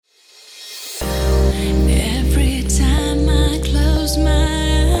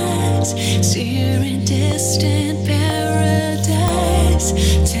See her in distant paradise.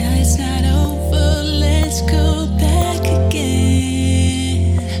 Till it's not over, let's go back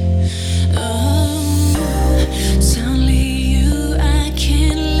again. Oh, it's only you, I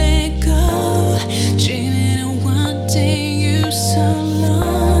can't let go. Dreaming of wanting you so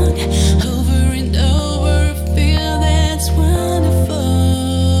long. Over and over, feel that's wonderful.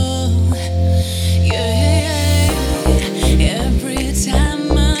 Yeah, every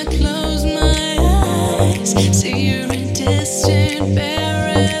time I close my eyes, see you in distant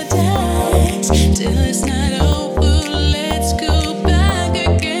paradise. Till it's not over, let's go back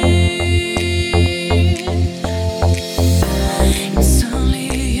again. It's only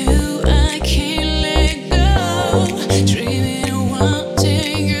you, I can't let go. Dreaming of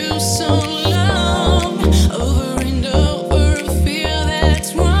wanting you so long. Over and over, feel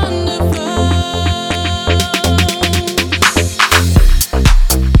that's wonderful.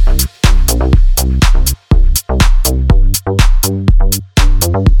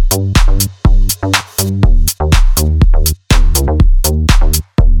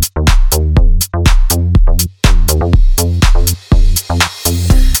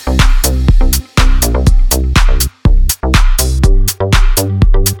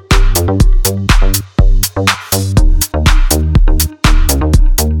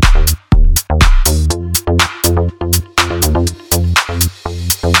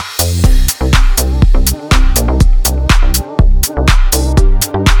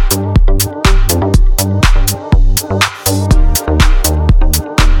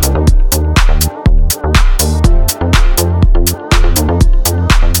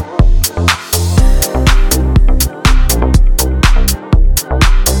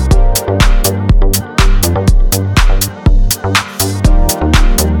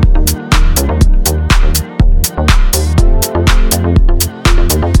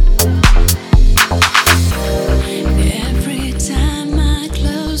 Every time I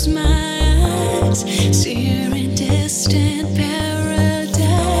close my eyes, see her in distant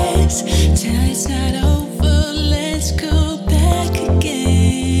paradise. Till it's not over.